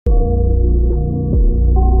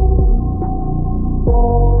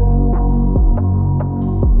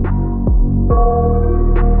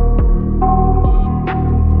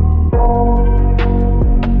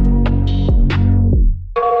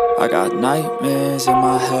nightmares in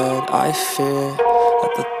my head, I fear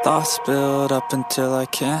that the thoughts build up until I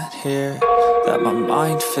can't hear, that my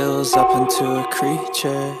mind fills up into a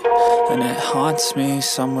creature, and it haunts me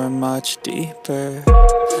somewhere much deeper.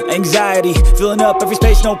 Anxiety, filling up every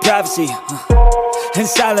space, no privacy. And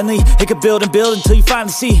silently, it could build and build until you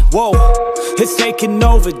finally see, whoa, it's taking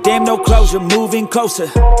over, damn, no closure, moving closer.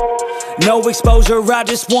 No exposure, I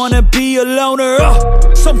just wanna be a loner.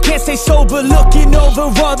 Some can't stay sober, looking over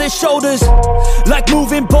all their shoulders, like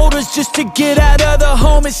moving boulders just to get out of the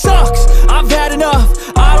home. It sucks, I've had enough,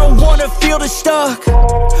 I don't wanna feel the stuck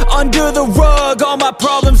under the rug, all my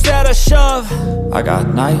problems that I shove. I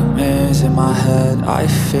got nightmares in my head, I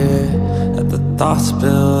fear that the thoughts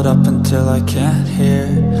build up until I can't hear,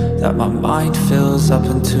 that my mind fills up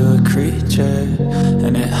into a creature,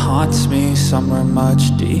 and it haunts me somewhere much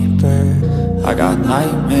deeper. I got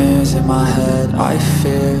nightmares in my head, I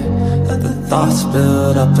fear that the thoughts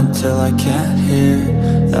build up until I can't hear,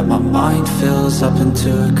 that my mind fills up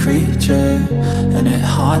into a creature, and it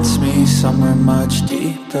haunts me somewhere much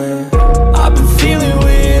deeper. I've been feeling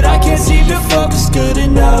weird, I can't seem to focus good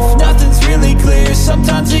enough, nothing's really clear,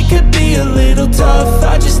 sometimes it could be a little tough.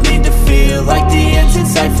 I just need to feel like the end's in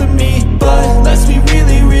sight for me, but let's be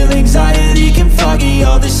really real, anxiety can foggy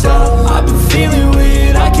all this stuff. I've been feeling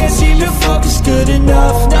weird, I can't seem to focus good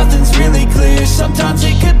enough, nothing's really clear, sometimes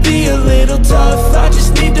it could be a little tough. I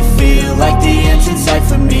just need to feel like the end's in sight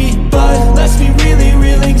for me, but let's be really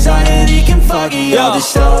real, anxiety can foggy all this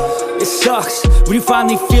stuff. It sucks when you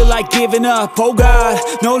finally feel like giving up. Oh God,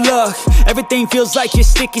 no luck, everything feels like you're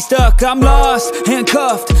sticky stuck. I'm lost,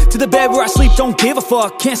 handcuffed to the bed where I sleep, don't give a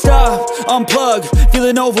fuck. Can't stop, unplug,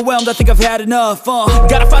 feeling overwhelmed, I think I've had enough.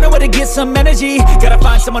 Gotta find a way to get some energy, gotta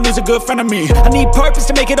find someone who's a good friend of me. I need purpose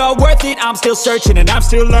to make it all worth it, I'm still searching and I'm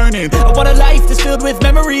still learning. I want a life that's filled with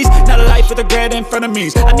memories, not a life with regret in front of me.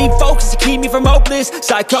 I need focus to keep me from hopeless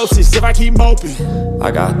psychosis if I keep moping. I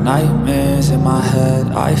got nightmares in my head,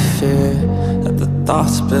 I fear that the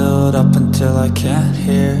thoughts build up until I can't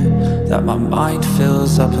hear, that my mind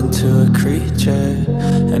fills up into a creature,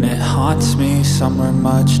 and it haunts me somewhere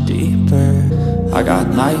much deeper. I got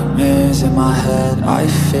nightmares in my head, I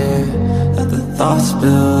fear that the thoughts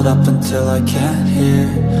build up until I can't hear,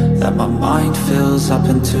 that my mind fills up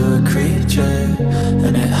into a creature,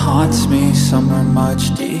 and it haunts me somewhere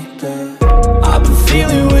much deeper. I've been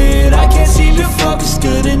feeling weird, I can't seem to focus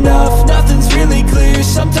good enough, nothing's really clear,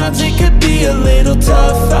 sometimes it could be a little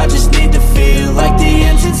tough. I just need to feel like the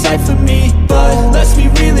end's in sight for me, but let's be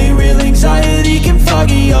really real, anxiety can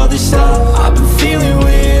foggy all this stuff. I've been feeling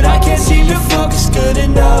weird, I can't seem to focus good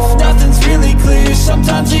enough, nothing's really clear,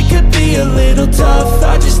 sometimes it could be a little tough.